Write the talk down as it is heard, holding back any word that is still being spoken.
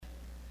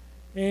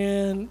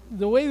And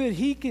the way that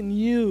he can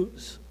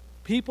use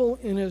people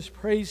in his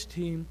praise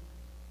team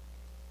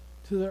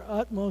to their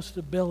utmost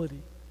ability,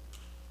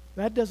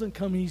 that doesn't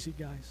come easy,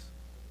 guys.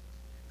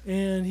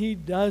 And he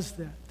does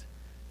that.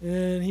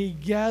 And he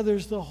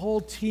gathers the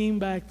whole team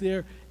back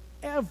there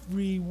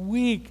every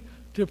week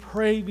to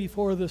pray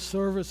before the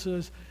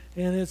services,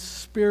 and it's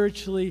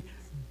spiritually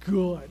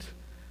good.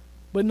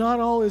 But not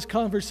all his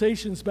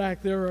conversations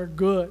back there are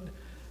good.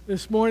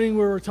 This morning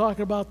we were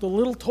talking about the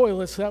little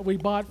toilets that we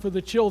bought for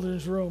the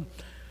children's room.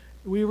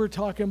 We were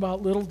talking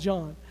about little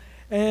John.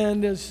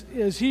 And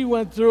as he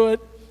went through it,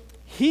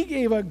 he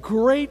gave a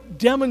great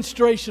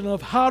demonstration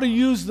of how to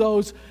use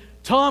those.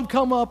 Tom,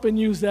 come up and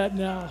use that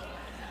now.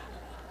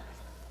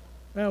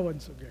 That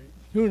wasn't so great.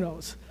 Who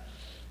knows?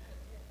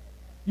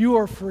 You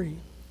are free.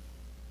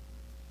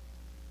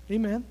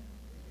 Amen.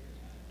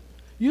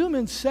 You have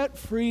been set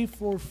free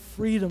for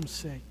freedom's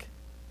sake.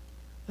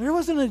 There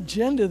was an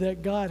agenda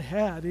that God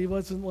had. He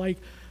wasn't like,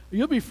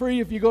 you'll be free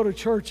if you go to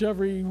church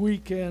every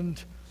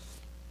weekend,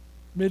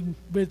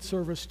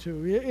 mid-service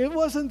too. It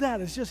wasn't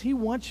that. It's just he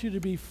wants you to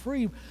be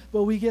free,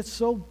 but we get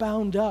so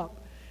bound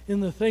up in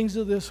the things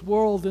of this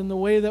world and the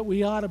way that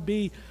we ought to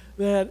be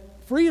that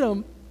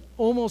freedom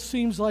almost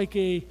seems like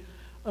a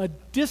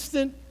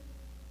distant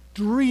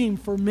dream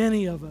for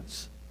many of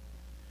us,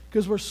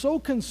 because we're so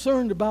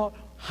concerned about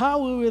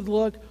how we would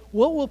look,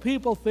 what will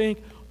people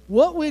think,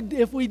 what would,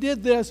 if we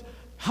did this,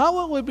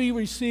 how it would be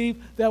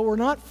received, that we're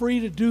not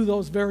free to do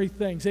those very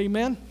things.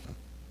 Amen?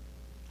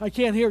 I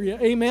can't hear you.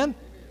 Amen?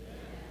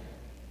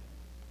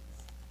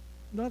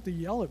 Not to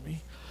yell at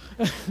me.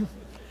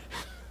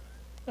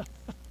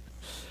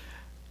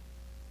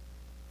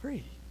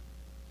 Free.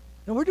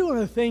 And we're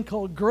doing a thing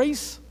called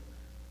Grace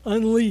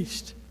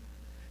Unleashed,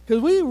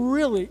 because we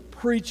really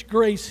preach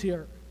grace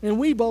here, and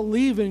we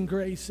believe in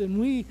grace, and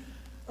we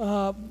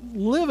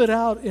live it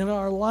out in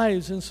our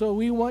lives. And so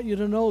we want you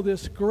to know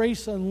this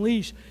Grace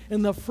Unleashed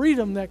and the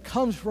freedom that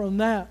comes from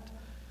that.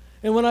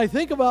 And when I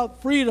think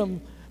about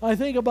freedom, I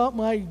think about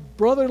my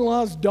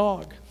brother-in-law's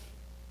dog.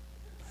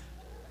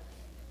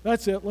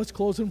 That's it. Let's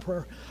close in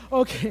prayer.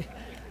 Okay.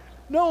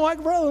 No, my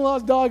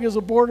brother-in-law's dog is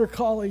a border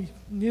collie.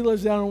 He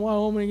lives down in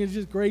Wyoming. He's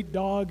just a great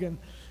dog, and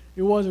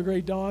it was a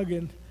great dog.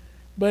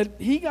 But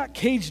he got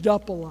caged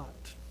up a lot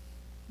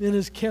in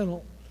his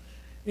kennel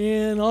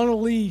and on a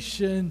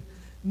leash and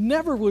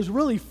never was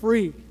really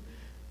free.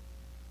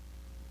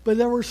 But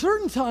there were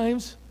certain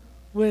times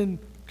when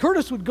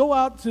Curtis would go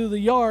out to the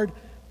yard,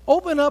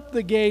 open up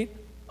the gate,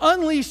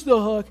 unleash the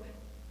hook,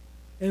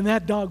 and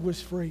that dog was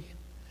free.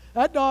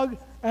 That dog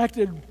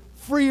acted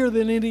freer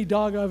than any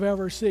dog I've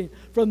ever seen.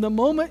 From the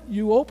moment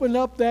you opened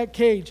up that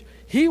cage,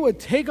 he would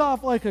take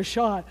off like a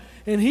shot,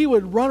 and he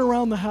would run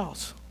around the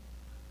house.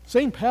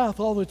 Same path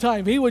all the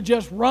time. He would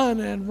just run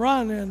and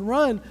run and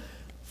run.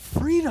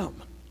 Freedom.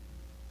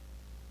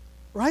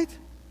 Right?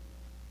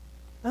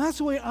 And that's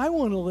the way I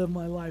want to live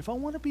my life. I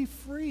want to be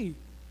free.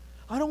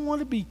 I don't want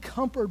to be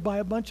cumbered by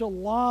a bunch of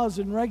laws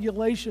and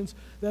regulations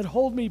that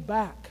hold me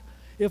back.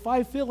 If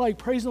I feel like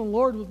praising the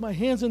Lord with my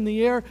hands in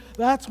the air,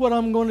 that's what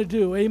I'm going to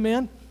do.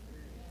 Amen?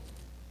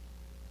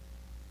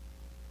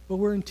 But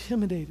we're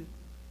intimidated.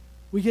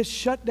 We get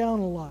shut down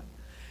a lot.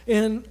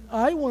 And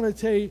I want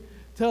to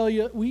tell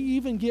you, we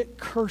even get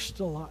cursed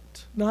a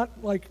lot. Not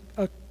like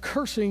a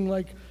cursing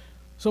like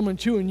someone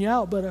chewing you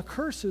out, but a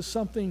curse is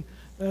something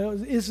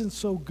that isn't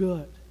so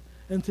good.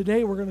 And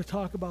today we're going to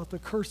talk about the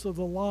curse of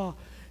the law,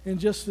 and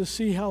just to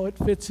see how it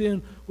fits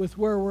in with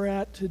where we're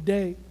at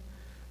today.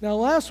 Now,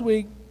 last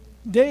week,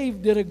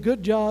 Dave did a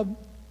good job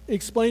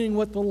explaining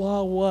what the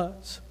law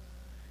was.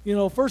 You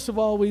know, first of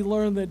all, we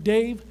learned that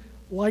Dave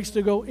likes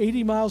to go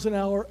 80 miles an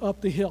hour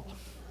up the hill.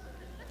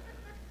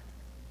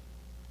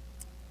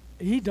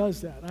 He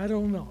does that. I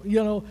don't know.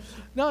 You know,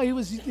 no, he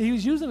was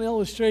using an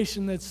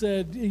illustration that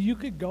said you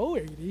could go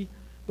 80,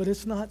 but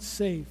it's not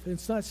safe.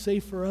 It's not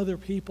safe for other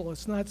people.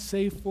 It's not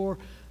safe for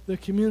the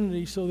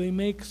community. So they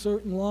make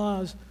certain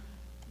laws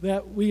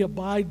that we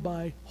abide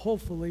by,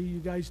 hopefully you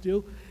guys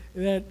do,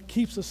 that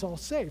keeps us all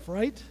safe,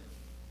 right?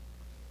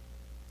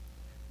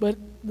 But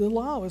the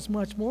law is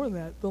much more than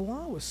that. The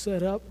law was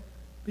set up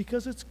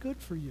because it's good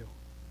for you.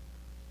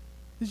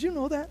 Did you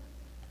know that?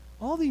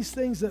 All these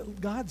things that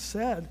God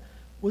said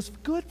was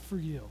good for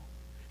you.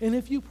 And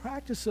if you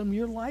practice them,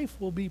 your life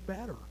will be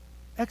better,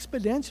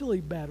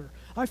 exponentially better.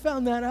 I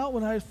found that out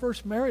when I was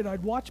first married.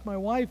 I'd watch my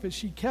wife as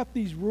she kept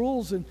these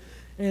rules,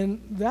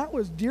 and that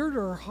was dear to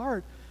her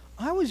heart.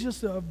 I was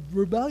just a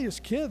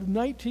rebellious kid,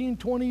 19,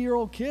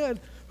 20-year-old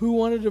kid who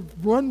wanted to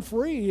run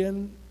free,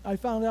 and I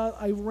found out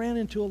I ran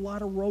into a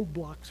lot of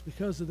roadblocks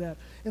because of that.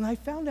 And I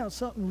found out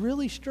something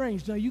really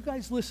strange. Now, you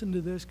guys listen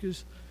to this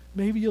because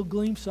maybe you'll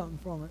glean something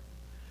from it.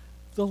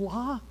 The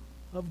law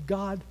of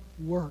God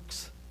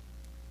works.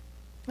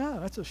 Ah,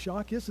 that's a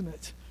shock, isn't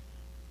it?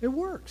 It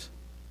works.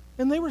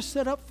 And they were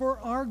set up for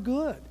our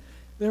good.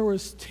 There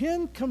was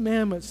 10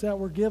 commandments that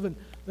were given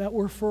that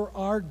were for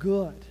our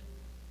good.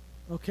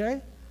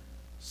 Okay?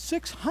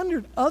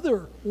 600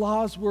 other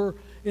laws were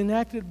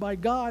enacted by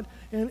God,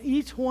 and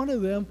each one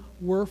of them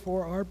were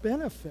for our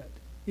benefit.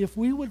 if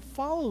we would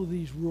follow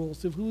these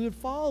rules, if we would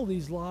follow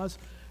these laws,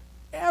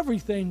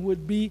 everything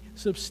would be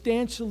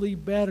substantially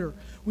better.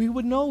 We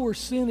would know where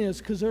sin is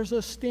because there's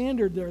a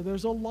standard there.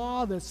 There's a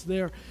law that's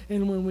there.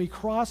 And when we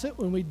cross it,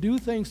 when we do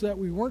things that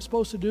we weren't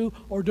supposed to do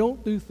or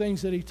don't do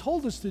things that he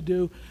told us to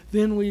do,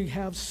 then we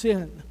have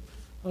sin.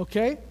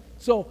 Okay?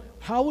 So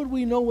how would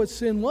we know what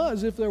sin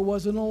was if there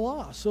wasn't a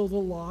law? So the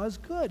law is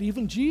good.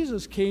 Even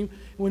Jesus came,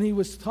 when he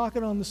was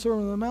talking on the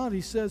Sermon on the Mount,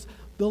 he says,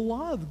 the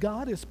law of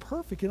God is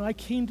perfect, and I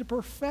came to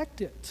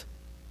perfect it.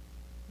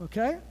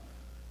 Okay?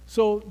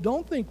 So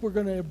don't think we're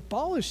going to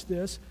abolish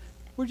this.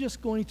 We're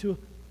just going to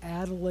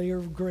add a layer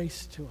of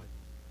grace to it.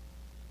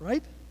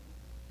 Right?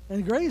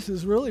 And grace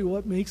is really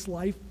what makes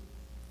life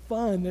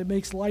fun. It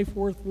makes life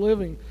worth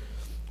living.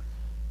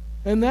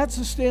 And that's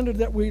the standard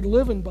that we're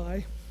living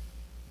by.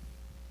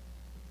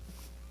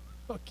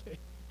 Okay.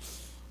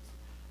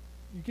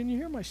 Can you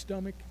hear my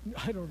stomach?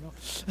 I don't know.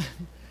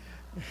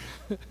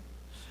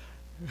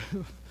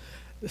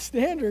 The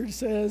standard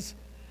says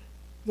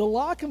the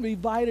law can be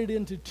divided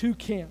into two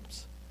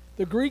camps.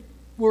 The Greek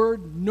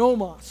word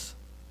nomos.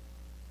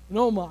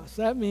 Nomos,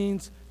 that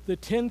means the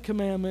 10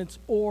 Commandments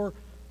or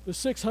the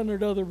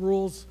 600 other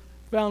rules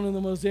found in the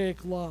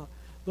Mosaic Law.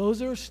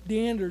 Those are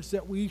standards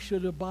that we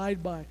should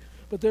abide by.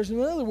 But there's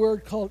another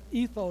word called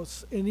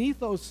ethos, and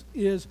ethos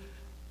is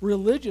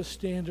religious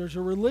standards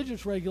or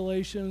religious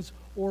regulations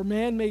or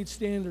man-made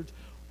standards.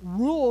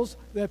 Rules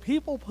that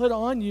people put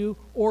on you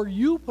or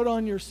you put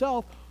on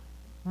yourself,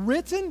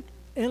 written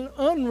and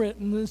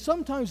unwritten. And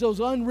sometimes those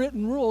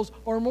unwritten rules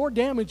are more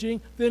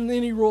damaging than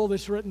any rule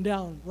that's written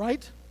down,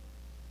 right?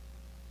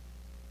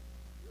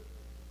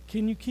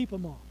 Can you keep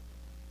them all?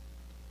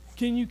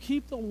 Can you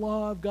keep the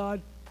law of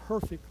God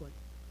perfectly?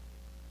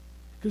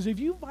 Because if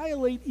you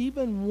violate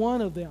even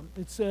one of them,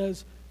 it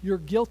says you're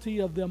guilty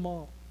of them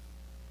all.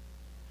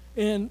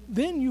 And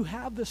then you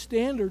have the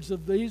standards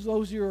of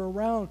those you're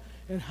around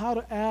and how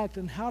to act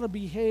and how to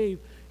behave.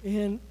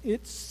 And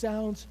it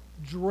sounds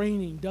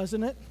draining,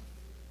 doesn't it?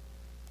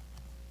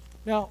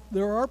 Now,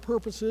 there are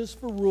purposes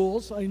for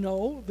rules. I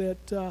know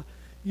that,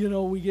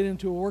 we get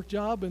into a work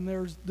job and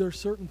there's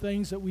certain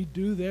things that we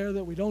do there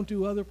that we don't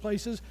do other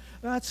places.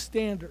 That's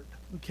standard,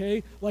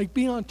 okay? Like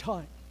be on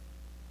time,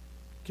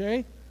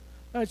 okay?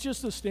 That's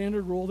just a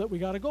standard rule that we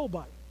got to go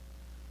by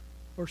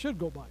or should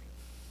go by.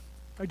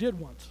 I did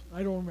once.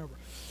 I don't remember.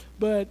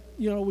 But,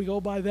 we go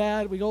by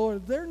that.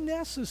 They're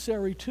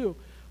necessary too.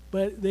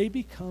 But they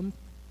become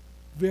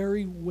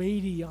very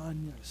weighty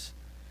on us.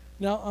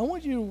 Now, I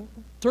want you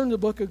to turn to the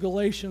book of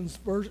Galatians,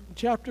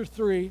 chapter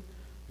 3,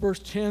 verse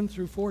 10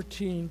 through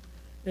 14,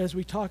 as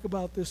we talk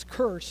about this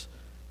curse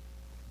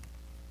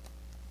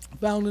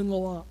found in the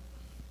law.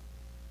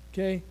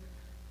 Okay?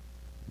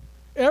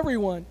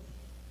 Everyone,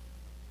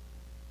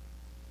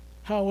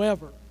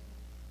 however,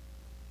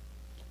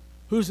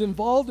 who's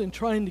involved in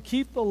trying to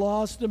keep the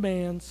law's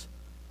demands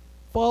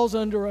falls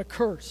under a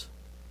curse.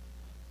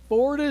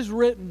 For it is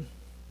written,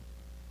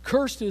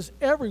 cursed is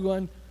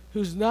everyone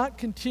who's not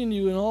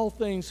continue in all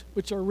things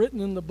which are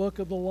written in the book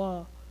of the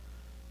law,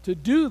 to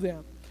do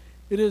them.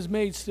 It is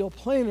made still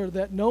plainer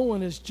that no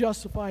one is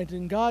justified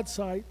in God's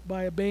sight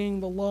by obeying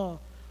the law,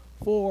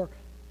 for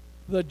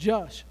the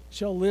just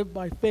shall live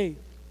by faith.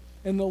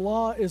 And the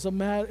law is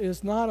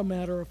not a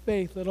matter of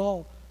faith at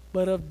all,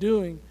 but of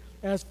doing.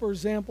 As for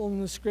example in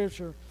the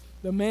scripture,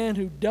 the man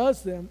who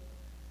does them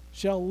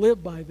shall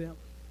live by them.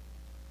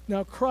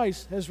 Now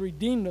Christ has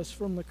redeemed us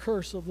from the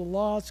curse of the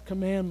law's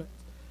commandment,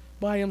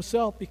 by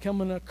himself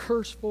becoming a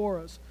curse for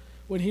us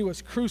when he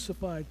was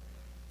crucified.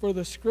 For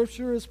the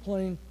scripture is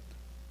plain,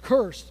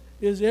 cursed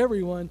is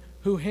everyone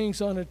who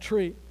hangs on a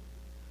tree.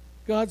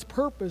 God's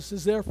purpose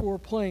is therefore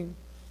plain,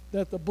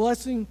 that the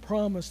blessing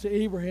promised to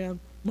Abraham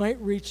might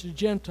reach the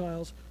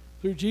Gentiles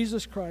through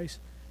Jesus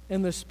Christ,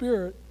 and the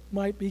Spirit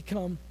might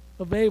become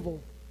available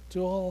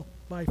to all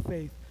by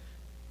faith.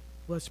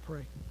 Let's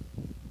pray.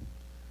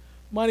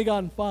 Mighty God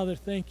and Father,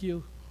 thank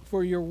you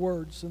for your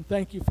words, and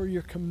thank you for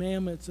your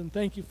commandments, and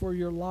thank you for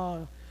your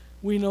law.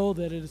 We know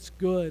that it's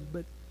good,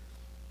 but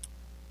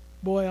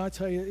boy, I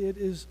tell you, it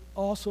is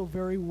also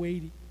very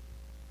weighty.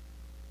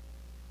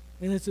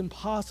 And it's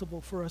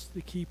impossible for us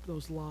to keep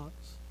those laws.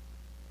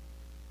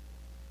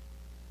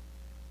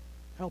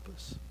 Help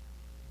us.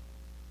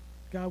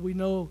 God, we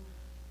know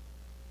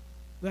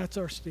that's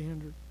our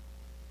standard.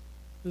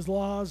 These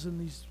laws and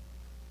these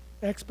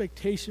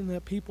expectations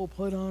that people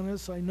put on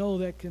us, I know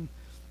that can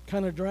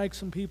kind of drag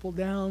some people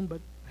down, but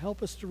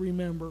help us to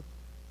remember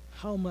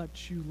how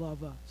much you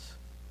love us.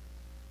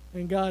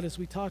 And God, as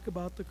we talk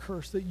about the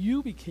curse, that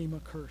you became a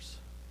curse.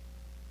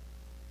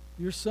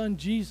 Your son,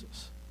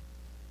 Jesus.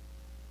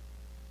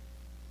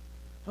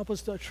 Help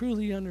us to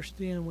truly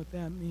understand what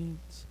that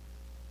means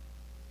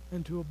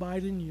and to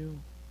abide in you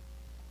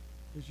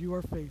as you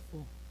are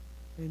faithful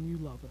and you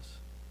love us.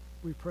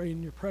 We pray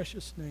in your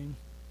precious name.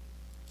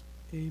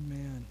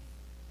 Amen.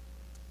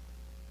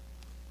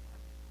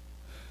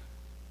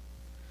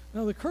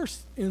 Now, the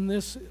curse in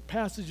this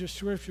passage of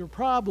Scripture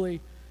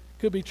probably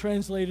could be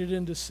translated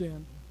into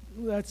sin.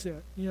 That's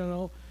it,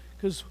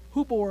 because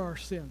who bore our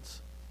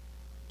sins?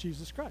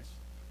 Jesus Christ.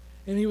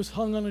 And he was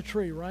hung on a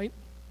tree, right?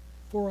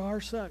 For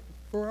ourselves,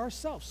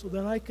 so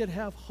that I could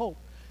have hope.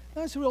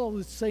 And that's what all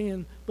it's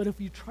saying, but if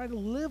you try to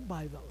live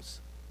by those,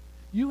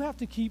 you have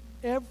to keep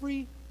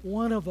every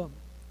one of them.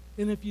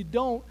 And if you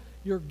don't,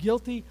 you're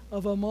guilty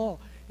of them all.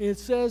 It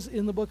says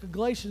in the book of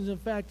Galatians, in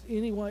fact,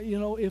 anyone,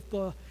 if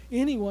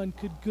anyone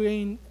could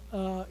gain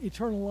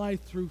eternal life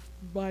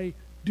by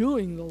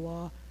doing the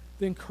law,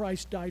 then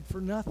Christ died for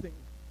nothing.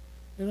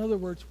 In other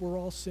words, we're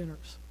all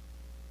sinners.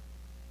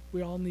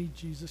 We all need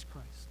Jesus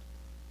Christ.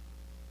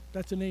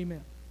 That's an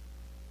amen.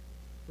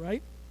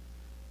 Right?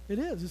 It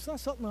is. It's not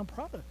something I'm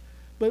proud of.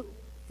 But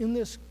in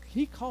this,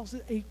 he calls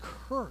it a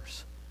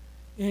curse.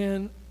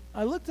 And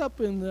I looked up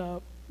in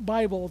the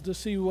Bible to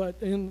see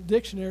in the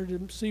dictionary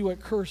to see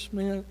what curse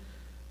meant.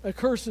 A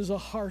curse is a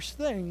harsh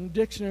thing.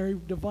 Dictionary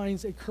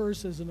defines a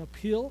curse as an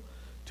appeal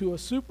to a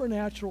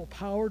supernatural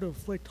power to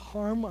inflict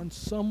harm on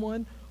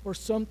someone or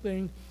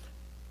something,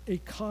 a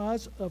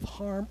cause of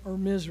harm or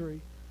misery.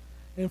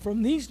 And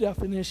from these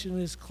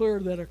definitions, it's clear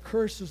that a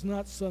curse is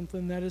not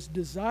something that is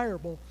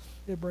desirable.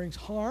 It brings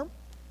harm,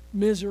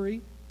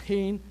 misery,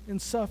 pain, and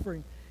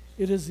suffering.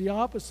 It is the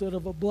opposite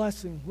of a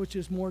blessing, which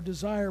is more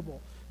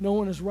desirable. No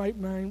one in his right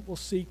mind will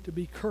seek to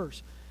be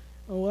cursed.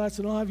 Well, that's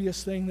an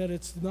obvious thing that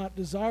it's not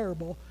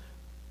desirable,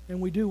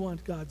 and we do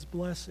want God's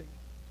blessing.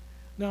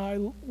 Now, I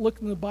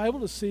looked in the Bible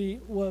to see,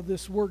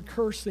 this word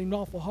curse seemed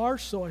awful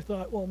harsh, so I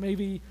thought, well,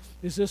 maybe,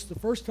 is this the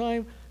first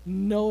time?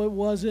 No, it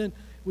wasn't.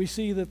 We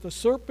see that the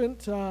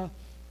serpent,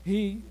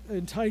 he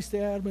enticed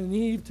Adam and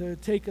Eve to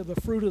take of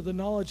the fruit of the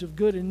knowledge of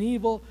good and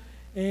evil,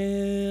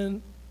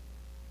 and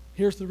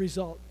here's the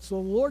result. So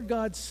the Lord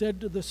God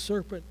said to the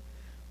serpent,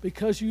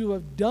 because you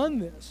have done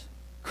this,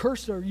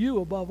 cursed are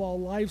you above all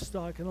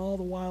livestock and all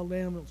the wild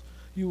animals.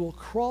 You will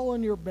crawl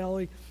on your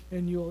belly,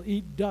 and you will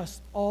eat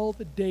dust all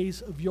the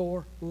days of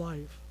your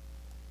life.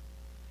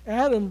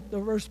 Adam, the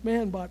first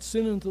man, brought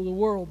sin into the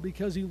world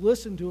because he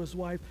listened to his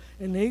wife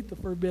and ate the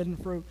forbidden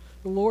fruit.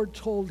 The Lord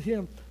told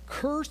him,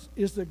 cursed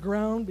is the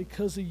ground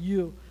because of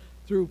you.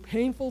 Through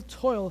painful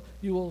toil,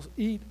 you will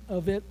eat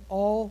of it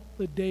all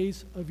the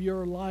days of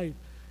your life.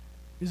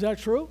 Is that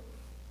true?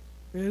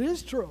 It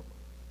is true.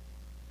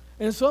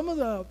 And some of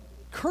the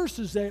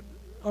curses that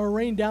are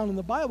rained down in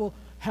the Bible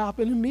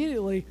happen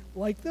immediately,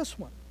 like this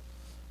one.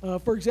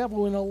 For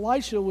example, when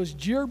Elisha was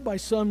jeered by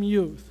some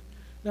youth.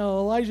 Now,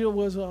 Elijah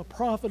was a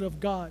prophet of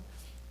God,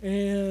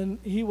 and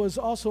he was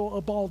also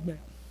a bald man,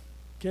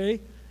 okay?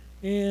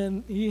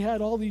 And he had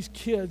all these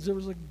kids. There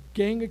was a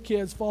gang of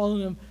kids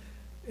following him,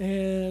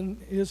 and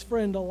his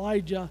friend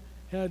Elijah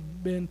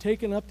had been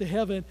taken up to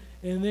heaven,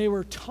 and they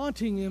were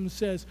taunting him and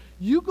says,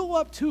 you go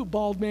up too,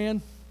 bald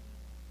man.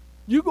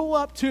 You go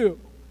up too.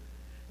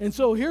 And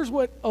so here's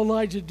what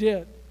Elijah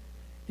did.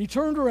 He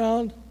turned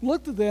around,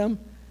 looked at them,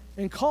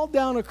 and called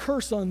down a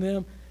curse on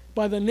them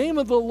by the name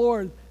of the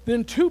Lord.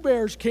 Then 2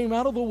 bears came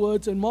out of the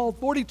woods and mauled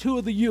 42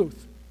 of the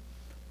youth.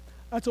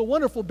 That's a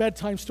wonderful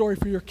bedtime story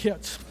for your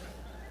kids.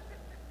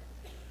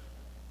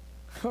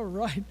 All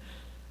right.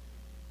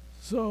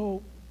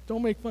 So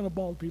don't make fun of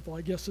bald people,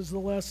 I guess, is the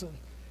lesson.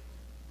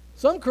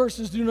 Some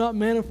curses do not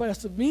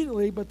manifest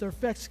immediately, but their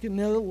effects can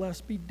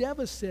nevertheless be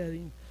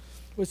devastating.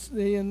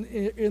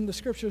 In the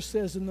scripture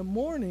says, in the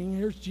morning,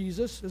 here's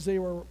Jesus, as they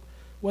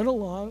went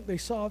along, they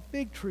saw a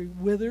fig tree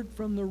withered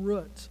from the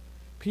roots.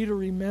 Peter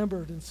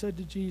remembered and said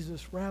to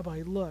Jesus,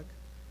 Rabbi, look,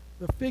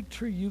 the fig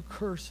tree you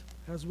curse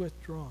has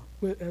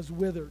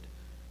withered.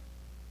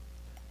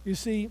 You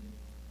see,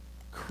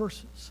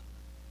 curses.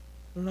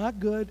 They're not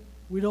good.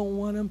 We don't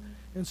want them.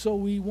 And so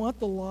we want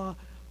the law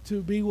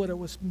to be what it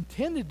was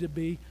intended to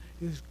be,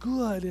 is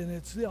good, and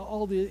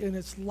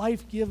it's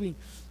life-giving.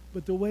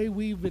 But the way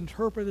we've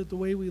interpreted, the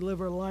way we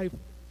live our life,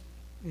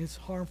 is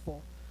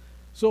harmful.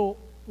 So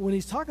when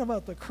he's talking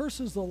about the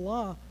curses of the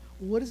law,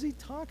 what is he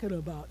talking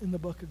about in the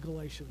book of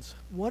Galatians?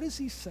 What is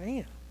he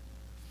saying?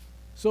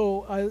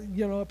 So I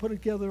put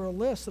together a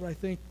list, and I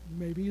think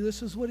maybe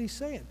this is what he's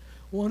saying.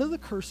 One of the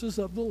curses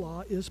of the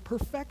law is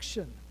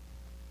perfection.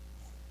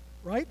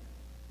 Right?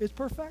 It's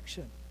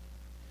perfection.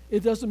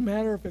 It doesn't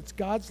matter if it's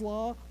God's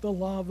law, the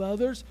law of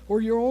others,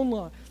 or your own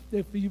law.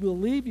 If you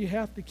believe you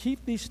have to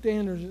keep these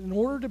standards in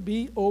order to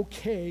be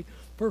okay,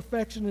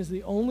 perfection is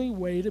the only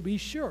way to be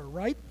sure,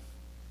 right?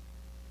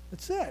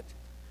 That's it.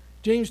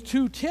 James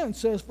 2:10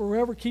 says, for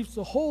whoever keeps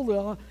the whole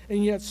law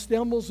and yet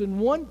stumbles in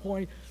one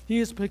point, he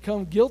has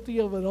become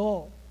guilty of it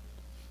all.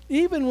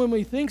 Even when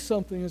we think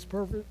something is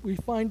perfect, we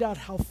find out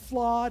how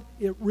flawed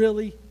it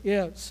really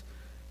is.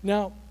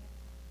 Now,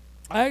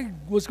 I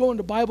was going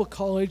to Bible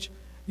college,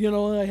 and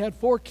I had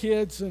 4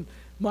 kids, and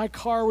my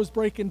car was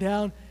breaking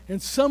down,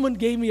 and someone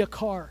gave me a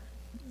car.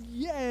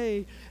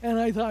 Yay! And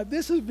I thought,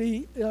 this would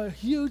be a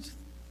huge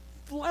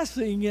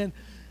blessing, and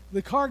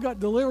the car got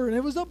delivered, and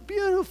it was a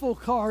beautiful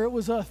car. It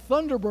was a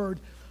Thunderbird.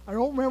 I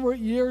don't remember what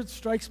year. It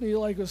strikes me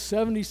like it was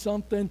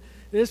 70-something.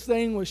 This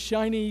thing was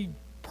shiny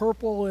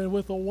purple and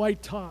with a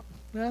white top.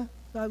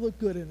 I looked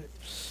good in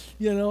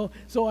it,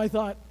 So I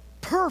thought,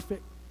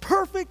 perfect.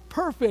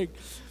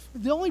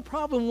 The only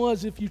problem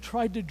was if you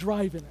tried to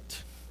drive in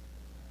it.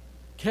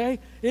 okay?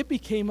 It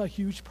became a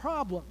huge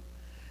problem.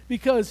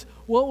 Because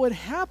what would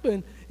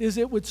happen is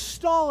it would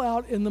stall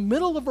out in the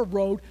middle of a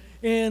road,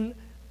 and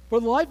for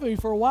the life of me,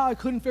 for a while, I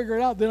couldn't figure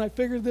it out. Then I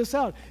figured this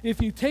out.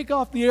 If you take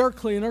off the air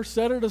cleaner,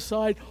 set it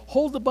aside,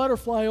 hold the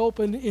butterfly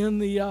open in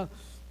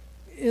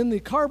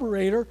the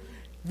carburetor,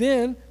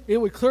 then it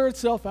would clear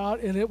itself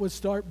out, and it would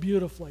start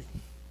beautifully.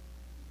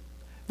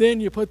 Then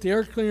you put the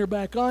air cleaner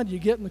back on, you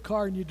get in the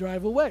car, and you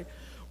drive away.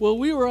 Well,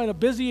 we were on a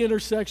busy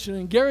intersection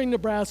in Gary,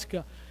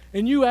 Nebraska,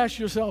 and you ask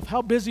yourself,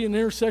 how busy an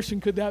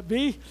intersection could that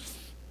be?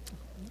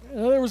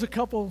 There was a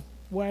couple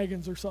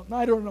wagons or something,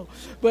 I don't know.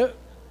 But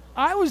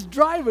I was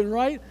driving,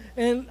 right?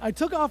 And I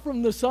took off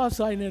from the stop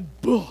sign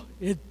and boom,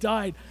 it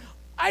died.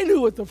 I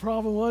knew what the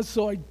problem was,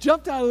 so I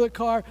jumped out of the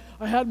car.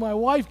 I had my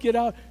wife get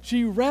out.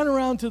 She ran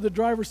around to the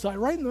driver's side.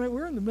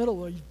 We're in the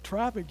middle of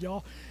traffic,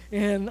 y'all.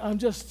 And I'm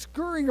just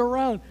scurrying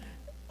around.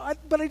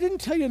 But I didn't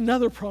tell you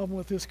another problem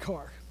with this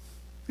car.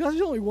 That's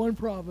only one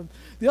problem.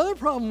 The other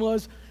problem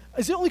was,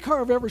 it's the only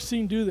car I've ever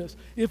seen do this.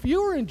 If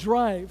you were in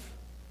drive,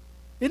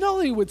 it not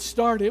only would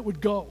start, it would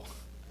go.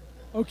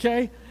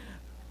 Okay?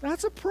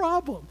 That's a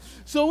problem.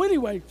 So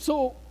anyway,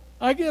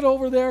 I get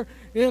over there,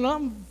 and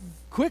I'm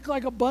quick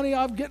like a bunny.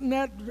 I'm getting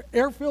that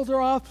air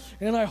filter off,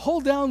 and I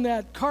hold down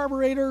that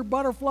carburetor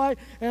butterfly,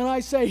 and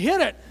I say,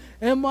 hit it.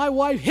 And my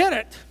wife hit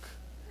it.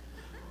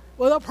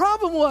 Well, the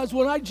problem was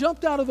when I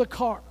jumped out of the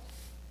car,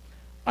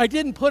 I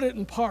didn't put it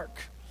in park.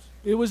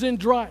 It was in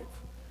drive.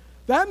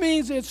 That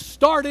means it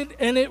started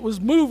and it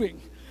was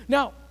moving.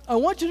 Now, I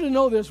want you to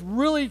know this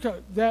really,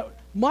 that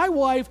my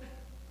wife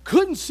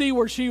couldn't see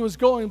where she was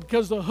going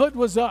because the hood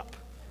was up.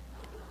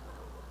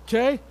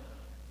 Okay?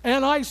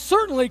 And I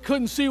certainly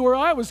couldn't see where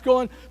I was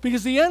going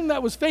because the end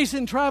that was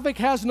facing traffic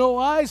has no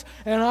eyes,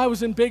 and I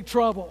was in big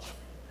trouble.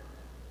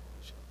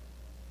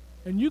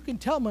 And you can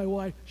tell my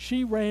wife,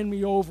 she ran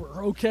me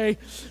over, okay?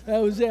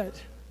 That was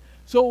it.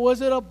 So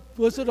was it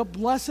a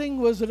blessing?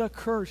 Was it a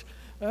curse?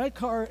 That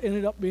car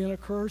ended up being a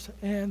curse,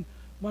 and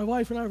my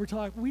wife and I were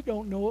talking, we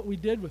don't know what we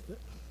did with it.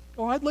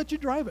 Or I'd let you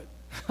drive it.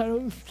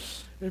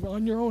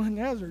 On your own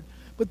hazard.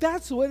 But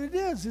that's what it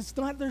is. It's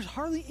not, there's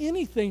hardly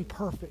anything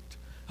perfect.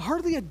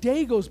 Hardly a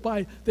day goes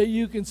by that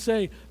you can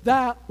say,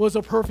 that was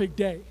a perfect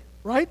day,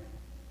 right?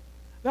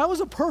 That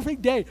was a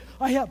perfect day.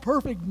 I had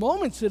perfect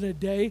moments in a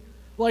day.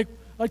 Like,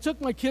 I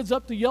took my kids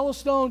up to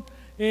Yellowstone,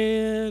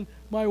 and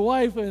my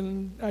wife,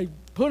 and I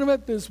put them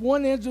at this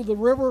one edge of the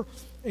river,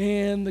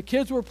 and the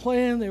kids were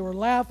playing, they were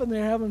laughing, they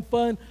were having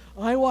fun.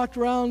 I walked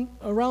around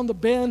the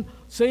bend,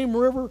 same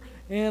river,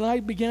 and I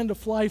began to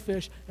fly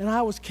fish, and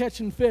I was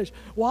catching fish.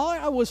 While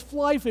I was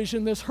fly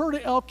fishing, this herd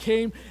of elk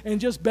came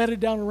and just bedded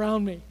down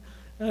around me.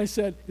 And I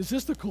said, is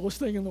this the coolest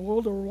thing in the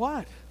world or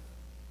what?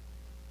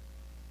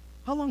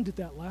 How long did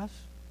that last?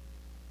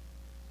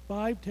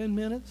 5, 10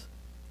 minutes?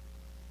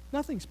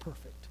 Nothing's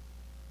perfect.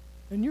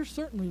 And you're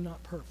certainly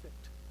not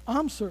perfect.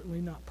 I'm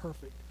certainly not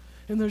perfect.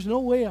 And there's no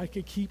way I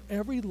could keep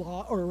every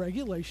law or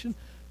regulation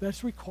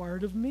that's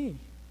required of me.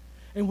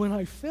 And when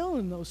I fail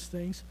in those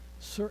things,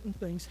 certain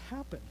things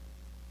happen.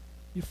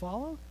 You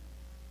follow?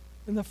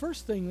 And the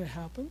first thing that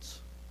happens,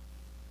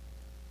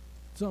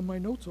 it's on my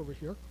notes over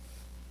here.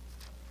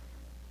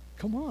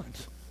 Come on.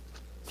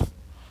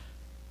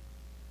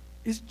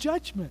 Is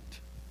judgment.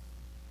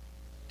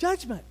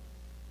 Judgment.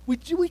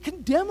 We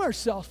condemn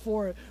ourselves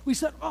for it. We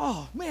said,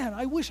 oh, man,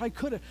 I wish I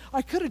could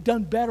have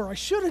done better. I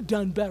should have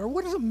done better.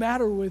 What does it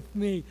matter with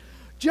me?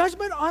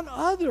 Judgment on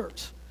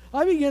others.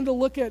 I began to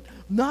look at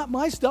not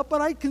my stuff,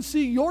 but I can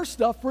see your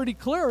stuff pretty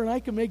clear, and I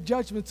can make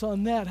judgments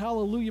on that.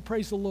 Hallelujah,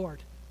 praise the Lord.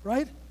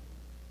 Right?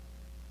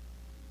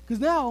 Because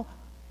now,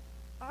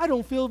 I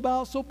don't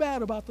feel so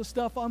bad about the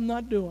stuff I'm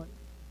not doing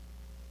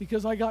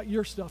because I got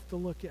your stuff to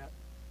look at.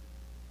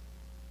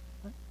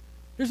 Right?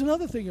 Here's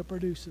another thing it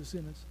produces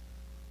in us.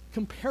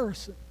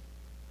 Comparison.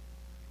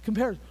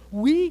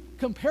 We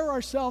compare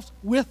ourselves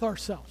with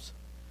ourselves.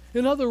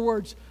 In other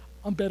words,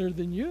 I'm better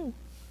than you.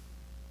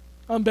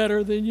 I'm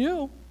better than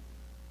you.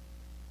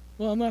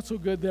 Well, I'm not so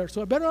good there,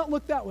 so I better not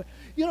look that way.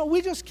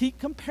 We just keep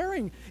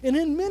comparing. And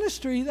in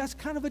ministry, that's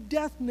kind of a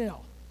death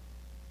knell.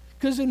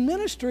 Because in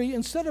ministry,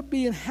 instead of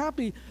being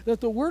happy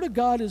that the Word of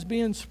God is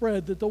being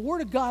spread, that the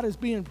Word of God is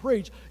being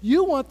preached,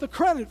 you want the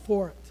credit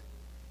for it.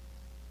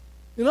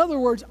 In other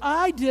words,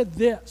 I did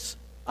this.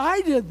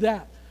 I did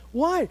that.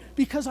 Why?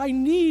 Because I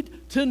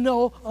need to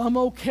know I'm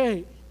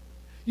okay.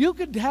 You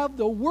could have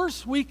the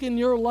worst week in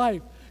your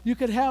life. You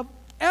could have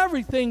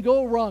everything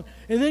go wrong.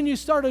 And then you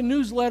start a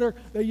newsletter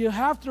that you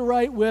have to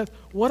write with,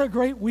 what a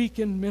great week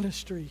in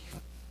ministry.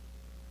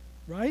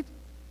 Right?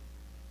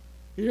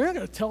 You're not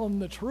going to tell them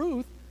the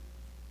truth.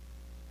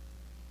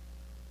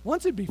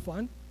 Once it'd be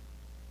fun.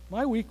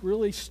 My week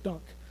really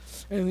stunk.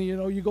 And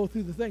you go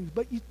through the things.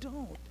 But you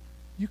don't.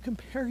 You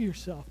compare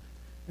yourself.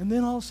 And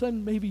then all of a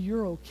sudden, maybe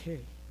you're okay.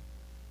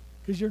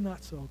 Because you're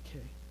not so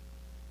okay.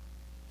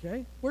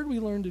 Okay? Where did we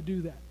learn to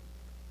do that?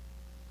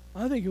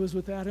 I think it was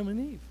with Adam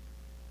and Eve.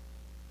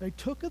 They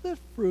took of the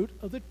fruit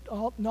of the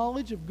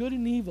knowledge of good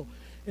and evil.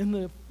 And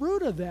the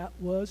fruit of that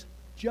was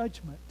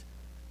judgment.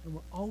 And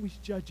we're always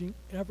judging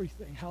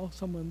everything, how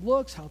someone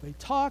looks, how they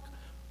talk,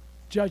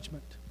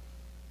 judgment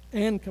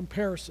and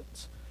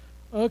comparisons.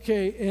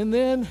 Okay, and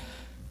then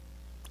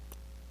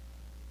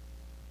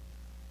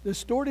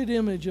distorted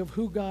image of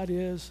who God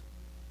is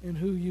and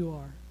who you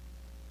are.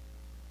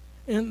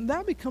 And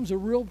that becomes a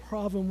real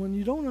problem when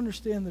you don't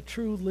understand the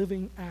true,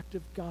 living,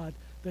 active God,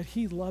 that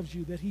he loves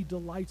you, that he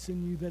delights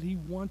in you, that he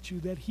wants you,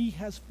 that he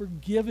has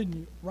forgiven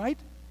you, right?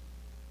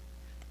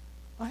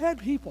 I had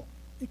people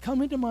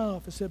come into my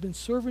office that have been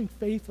serving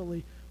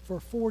faithfully for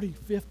 40,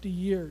 50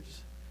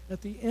 years,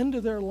 at the end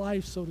of their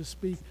life, so to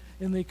speak,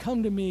 and they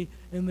come to me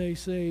and they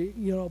say,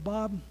 you know,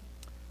 Bob,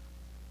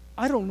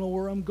 I don't know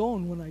where I'm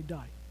going when I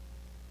die.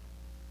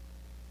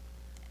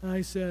 And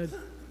I said,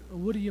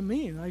 what do you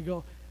mean? I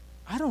go,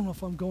 I don't know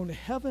if I'm going to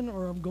heaven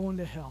or I'm going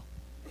to hell.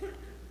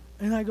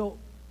 And I go,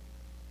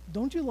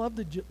 don't you love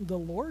the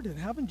Lord, and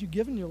haven't you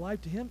given your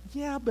life to him?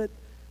 Yeah, but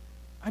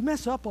I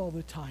mess up all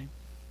the time.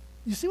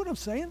 You see what I'm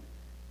saying?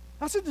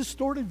 That's a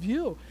distorted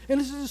view.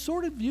 And it's a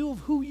distorted view of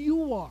who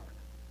you are.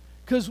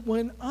 Because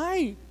when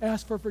I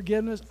asked for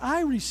forgiveness,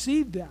 I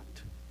received that.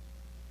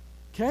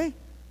 Okay?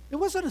 It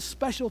wasn't a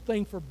special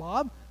thing for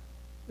Bob,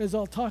 as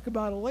I'll talk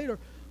about it later,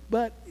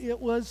 but it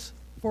was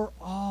for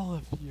all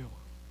of you.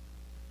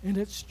 And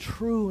it's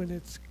true and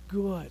it's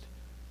good.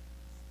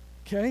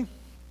 Okay?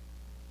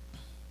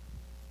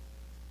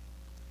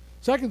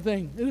 Second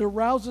thing, it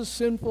arouses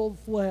sinful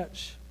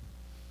flesh.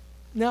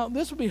 Now,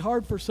 this would be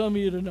hard for some of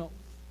you to know,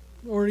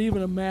 or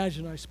even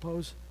imagine, I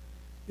suppose,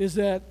 is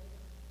that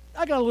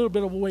I got a little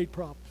bit of a weight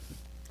problem.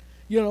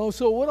 You know,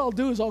 so what I'll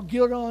do is I'll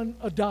get on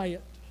a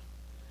diet.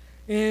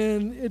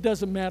 And it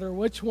doesn't matter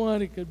which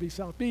one. It could be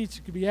South Beach,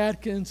 it could be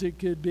Atkins, it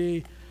could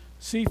be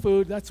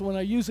seafood. That's the one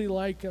I usually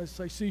like. I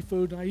say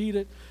seafood and I eat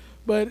it.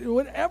 But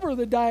whatever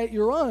the diet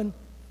you're on,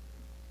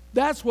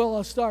 that's where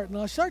I'll start. And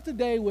I'll start the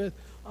day with,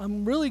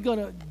 I'm really going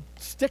to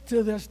stick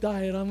to this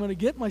diet. I'm going to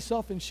get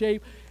myself in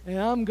shape, and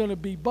I'm going to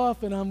be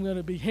buff, and I'm going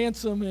to be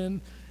handsome,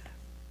 and,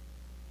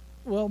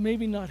 well,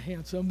 maybe not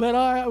handsome, but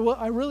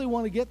I really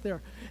want to get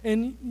there.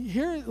 And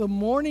here, the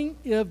morning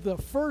of the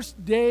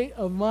first day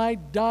of my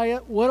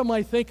diet, what am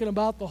I thinking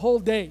about the whole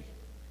day?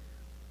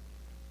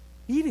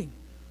 Eating.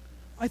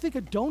 I think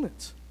of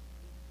donuts.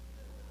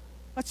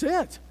 That's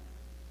it.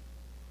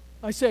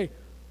 I say,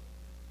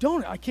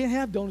 donut, I can't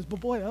have donuts, but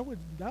boy,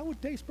 that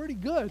would taste pretty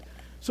good.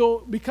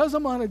 So because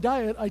I'm on a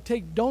diet, I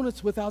take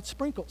donuts without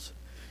sprinkles,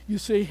 you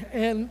see,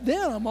 and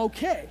then I'm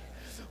okay.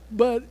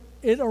 But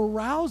it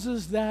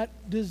arouses that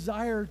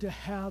desire to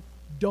have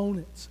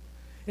donuts.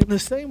 In the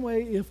same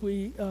way, if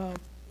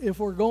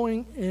we're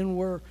going and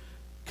we're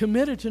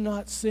committed to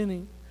not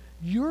sinning,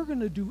 you're going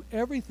to do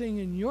everything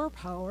in your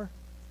power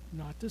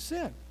not to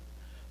sin.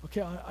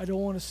 Okay, I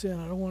don't want to sin.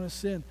 I don't want to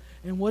sin.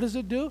 And what does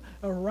it do?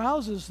 It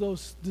arouses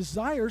those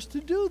desires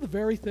to do the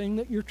very thing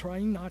that you're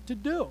trying not to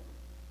do.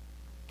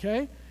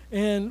 Okay?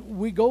 And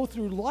we go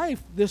through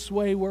life this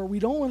way where we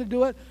don't want to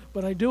do it,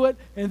 but I do it,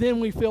 and then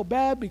we feel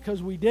bad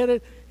because we did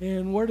it.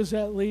 And where does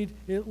that lead?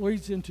 It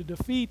leads into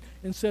defeat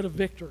instead of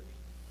victory.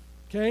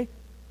 Okay?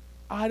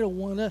 I don't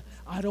want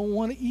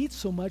to eat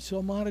so much, so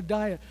I'm on a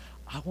diet.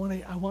 I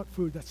want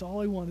food. That's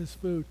all I want is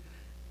food.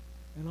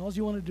 And all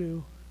you want to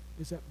do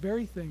is that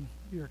very thing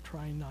you're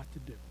trying not to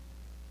do.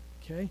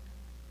 Okay?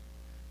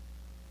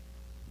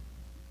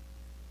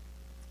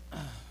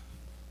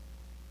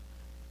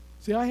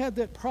 See, I had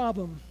that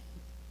problem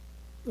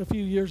a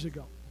few years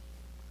ago.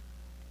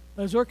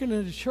 I was working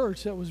in a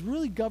church that was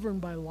really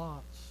governed by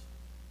laws.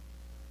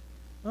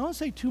 I don't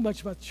say too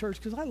much about the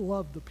church because I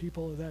love the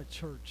people of that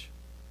church.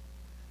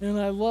 And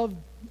I loved,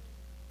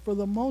 for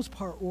the most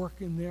part,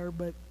 working there,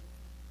 but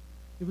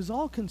it was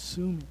all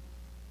consuming.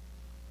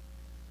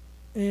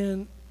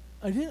 And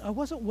I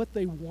wasn't what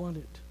they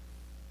wanted.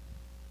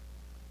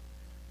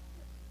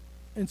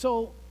 And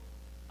so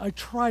I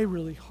try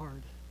really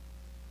hard.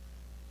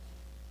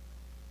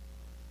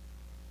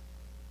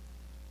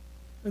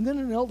 And then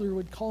an elder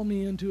would call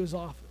me into his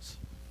office.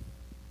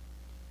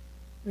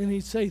 And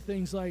he'd say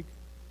things like,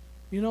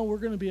 you know, we're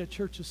going to be a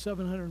church of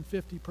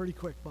 750 pretty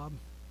quick, Bob.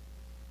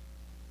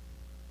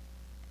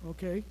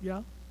 Okay,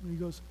 yeah. And he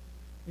goes,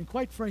 and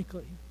quite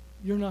frankly,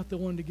 you're not the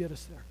one to get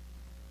us there.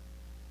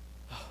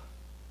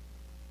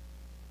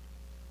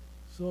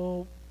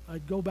 So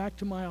I'd go back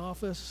to my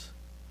office,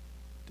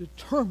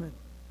 determined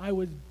I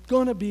was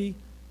going to be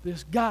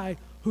this guy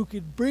who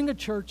could bring a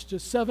church to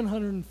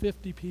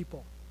 750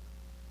 people.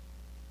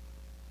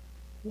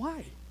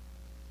 Why?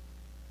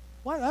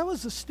 That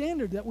was the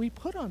standard that we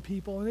put on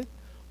people, and it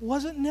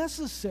wasn't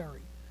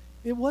necessary.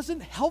 It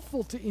wasn't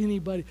helpful to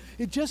anybody.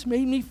 It just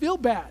made me feel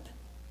bad.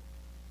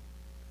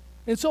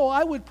 And so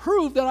I would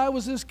prove that I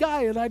was this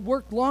guy, and I'd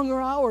work longer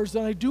hours,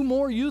 and I'd do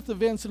more youth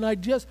events, and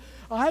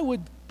I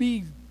would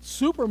be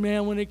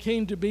Superman when it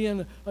came to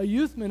being a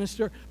youth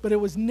minister, but it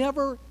was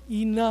never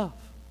enough.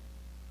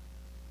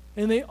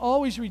 And they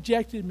always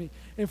rejected me.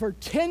 And for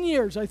 10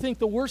 years, I think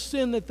the worst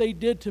sin that they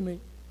did to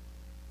me,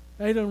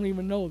 I don't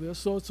even know this,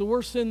 so it's the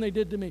worst sin they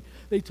did to me.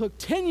 They took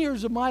 10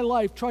 years of my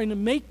life trying to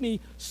make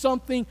me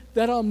something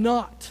that I'm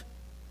not.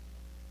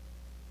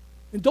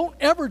 And don't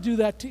ever do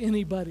that to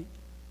anybody.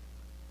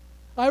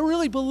 I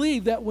really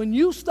believe that when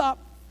you stop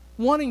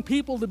wanting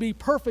people to be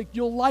perfect,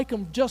 you'll like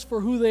them just for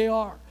who they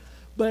are.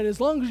 But as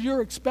long as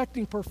you're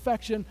expecting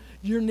perfection,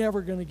 you're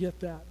never going to get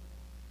that.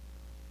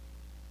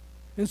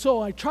 And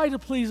so I tried to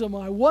please them.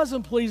 I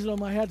wasn't pleasing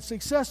them. I had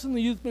success in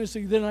the youth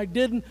ministry, then I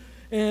didn't.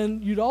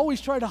 And you'd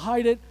always try to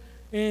hide it.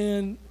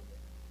 And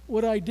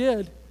what I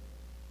did,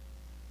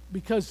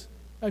 because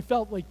I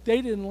felt like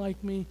they didn't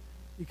like me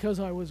because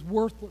I was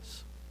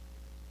worthless,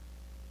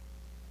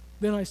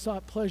 then I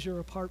sought pleasure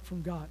apart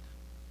from God.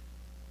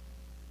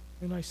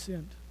 And I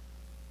sinned.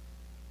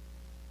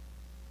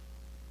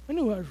 I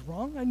knew I was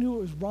wrong. I knew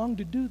it was wrong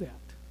to do that.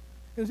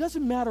 And it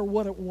doesn't matter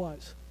what it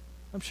was.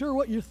 I'm sure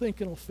what you're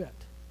thinking will fit.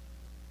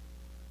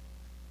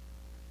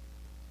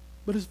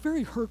 But it's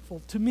very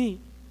hurtful to me,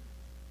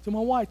 to my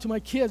wife, to my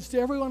kids, to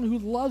everyone who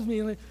loves me.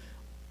 And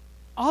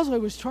all I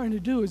was trying to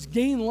do is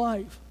gain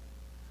life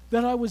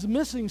that I was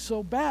missing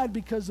so bad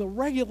because the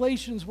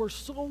regulations were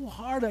so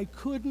hard I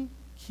couldn't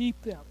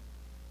keep them.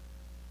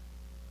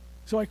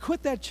 So I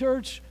quit that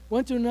church,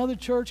 went to another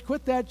church,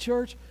 quit that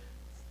church,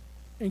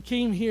 and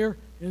came here,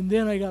 and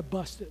then I got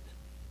busted.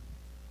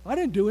 I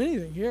didn't do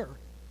anything here.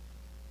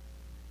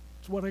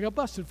 It's what I got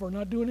busted for,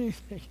 not doing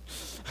anything.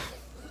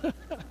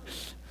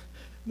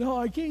 No,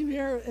 I came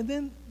here, and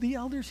then the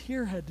elders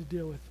here had to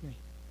deal with me.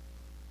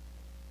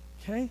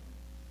 Okay?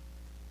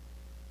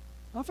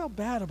 I felt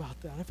bad about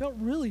that. I felt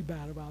really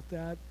bad about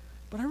that.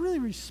 But I really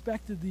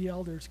respected the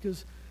elders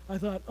because I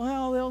thought,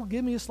 well, they'll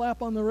give me a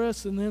slap on the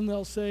wrist, and then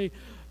they'll say,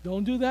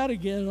 don't do that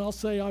again. And I'll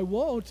say, I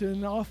won't,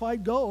 and off I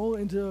go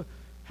into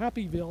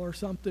Happyville or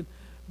something.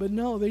 But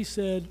no, they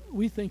said,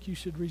 we think you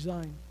should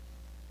resign.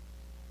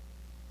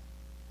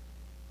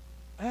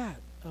 That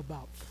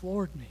about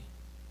floored me.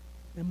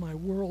 And my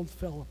world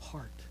fell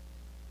apart.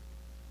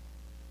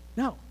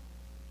 Now,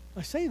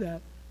 I say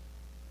that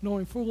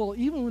knowing full well,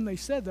 even when they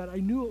said that, I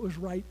knew it was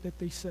right that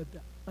they said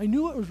that. I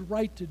knew it was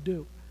right to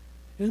do.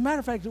 As a matter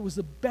of fact, it was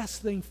the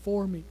best thing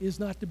for me, is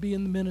not to be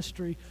in the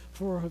ministry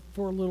for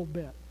a little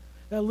bit.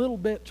 That little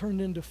bit turned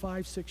into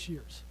 5-6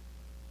 years.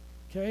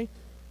 Okay?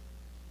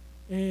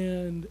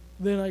 And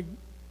then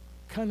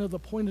the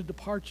point of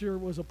departure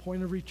was a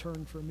point of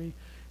return for me.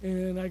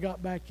 And I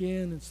got back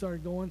in and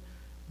started going.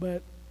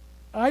 But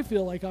I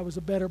feel like I was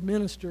a better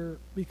minister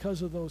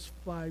because of those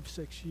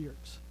 5-6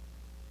 years.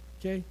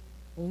 Okay?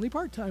 Only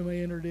part-time I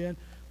entered in.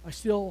 I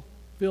still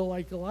feel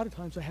like a lot of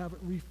times I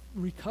haven't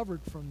recovered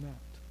from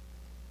that.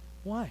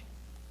 Why?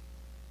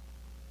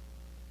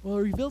 Well,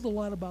 it revealed a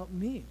lot about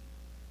me.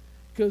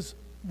 Because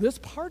this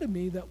part of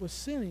me that was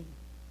sinning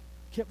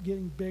kept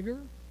getting bigger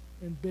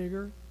and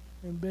bigger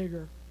and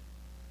bigger.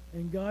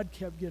 And God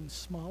kept getting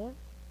smaller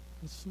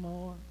and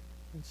smaller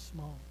and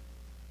smaller.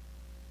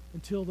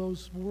 Until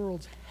those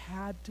worlds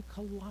had to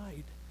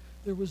collide.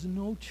 There was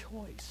no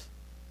choice.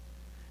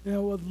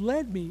 Now, what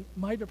led me,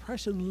 my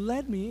depression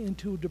led me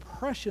into a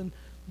depression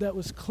that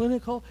was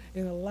clinical,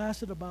 and it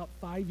lasted about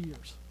 5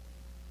 years.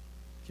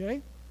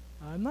 Okay?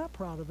 I'm not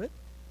proud of it.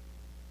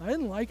 I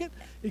didn't like it,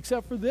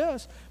 except for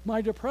this.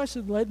 My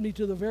depression led me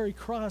to the very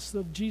cross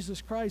of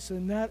Jesus Christ,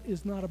 and that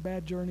is not a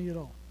bad journey at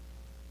all.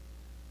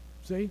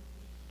 See?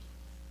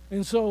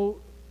 And so,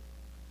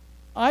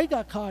 I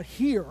got caught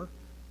here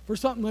for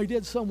something I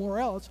did somewhere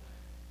else.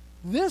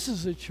 This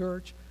is a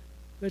church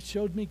that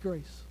showed me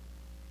grace.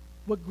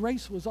 What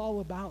grace was all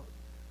about.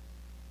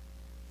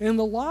 And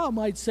the law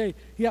might say,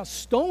 yeah,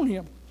 stone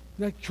him,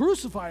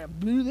 crucify him,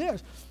 do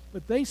this.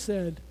 But they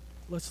said,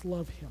 let's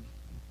love him.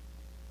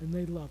 And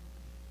they loved him.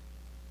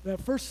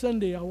 That first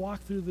Sunday I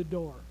walked through the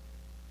door.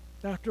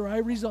 After I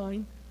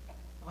resigned,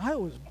 I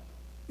was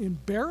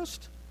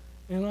embarrassed,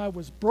 and I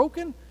was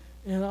broken,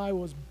 and I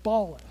was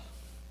bawling.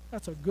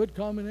 That's a good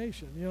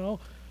combination, you know.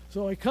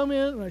 So I come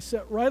in, and I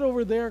sat right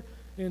over there,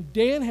 and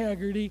Dan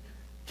Haggerty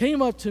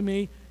came up to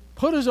me,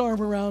 put his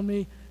arm around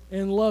me,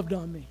 and loved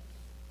on me.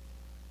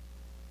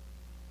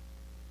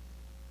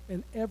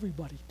 And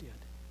everybody did.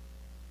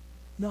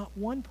 Not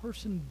one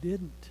person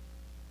didn't.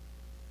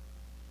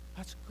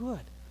 That's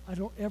good. I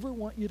don't ever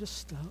want you to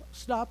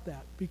stop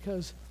that,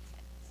 because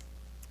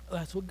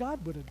that's what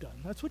God would have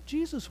done. That's what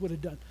Jesus would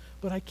have done.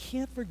 But I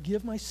can't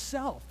forgive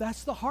myself.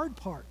 That's the hard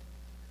part.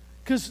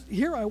 Because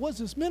here I was,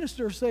 this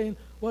minister saying,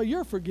 well,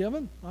 you're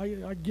forgiven.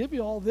 I give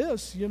you all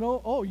this, you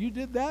know. Oh, you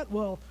did that?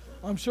 Well,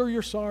 I'm sure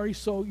you're sorry,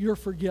 so you're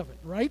forgiven,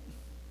 right?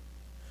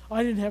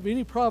 I didn't have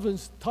any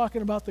problems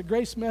talking about the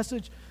grace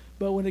message,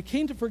 but when it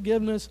came to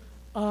forgiveness,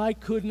 I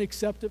couldn't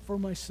accept it for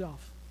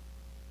myself.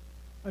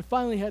 I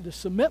finally had to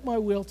submit my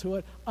will to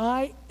it.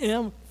 I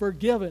am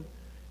forgiven.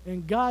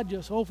 And God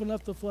just opened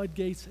up the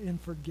floodgates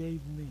and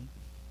forgave me.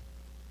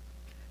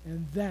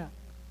 And that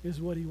is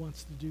what he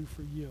wants to do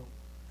for you.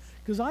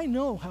 Because I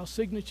know how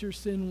signature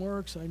sin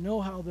works. I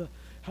know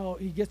how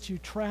he gets you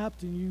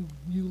trapped, and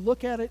you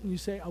look at it and you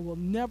say, I will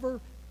never,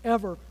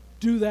 ever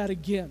do that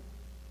again.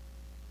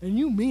 And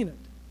you mean it.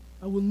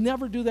 I will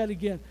never do that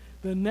again.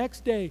 The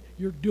next day,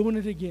 you're doing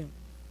it again.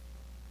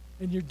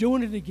 And you're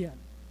doing it again.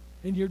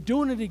 And you're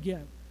doing it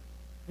again.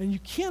 And you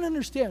can't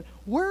understand,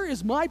 where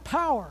is my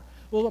power?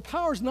 Well, the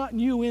power's not in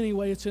you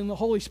anyway. It's in the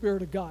Holy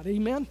Spirit of God.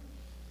 Amen?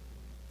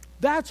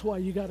 That's why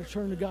you got to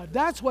turn to God.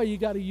 That's why you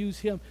got to use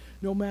Him.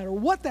 No matter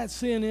what that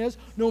sin is,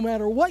 no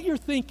matter what you're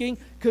thinking,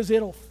 because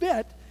it'll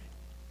fit,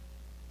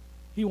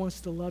 He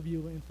wants to love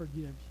you and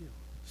forgive you.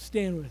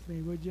 Stand with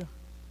me, would you?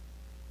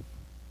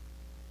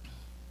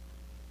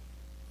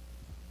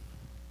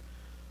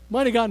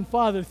 Mighty God and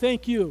Father,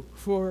 thank you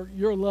for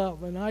your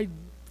love. And I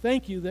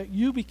thank you that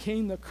you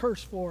became the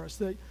curse for us,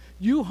 that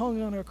you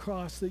hung on a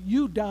cross, that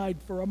you died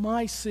for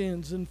my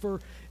sins and for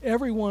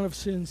every one of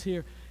sins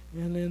here.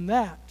 And in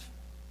that,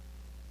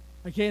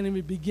 I can't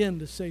even begin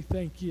to say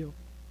thank you.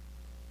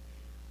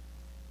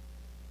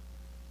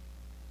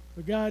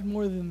 But God,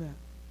 more than that,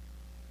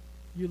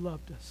 you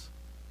loved us.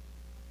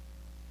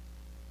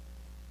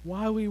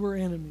 While we were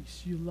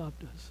enemies, you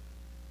loved us.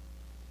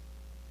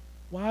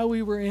 While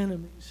we were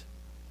enemies,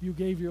 you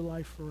gave your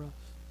life for us.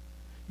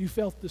 You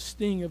felt the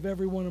sting of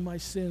every one of my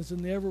sins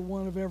and every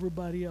one of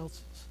everybody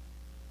else's.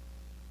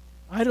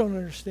 I don't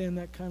understand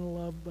that kind of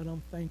love, but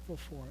I'm thankful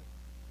for it.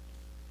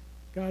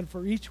 God,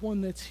 for each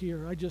one that's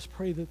here, I just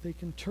pray that they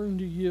can turn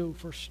to you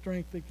for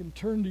strength. They can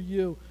turn to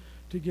you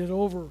to get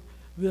over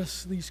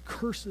these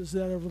curses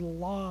that are the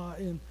law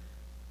and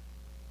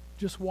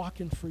just walk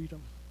in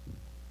freedom.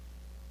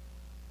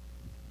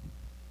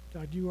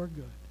 God, you are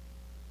good.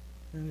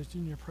 And it's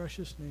in your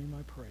precious name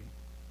I pray.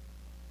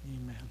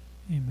 Amen.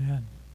 Amen.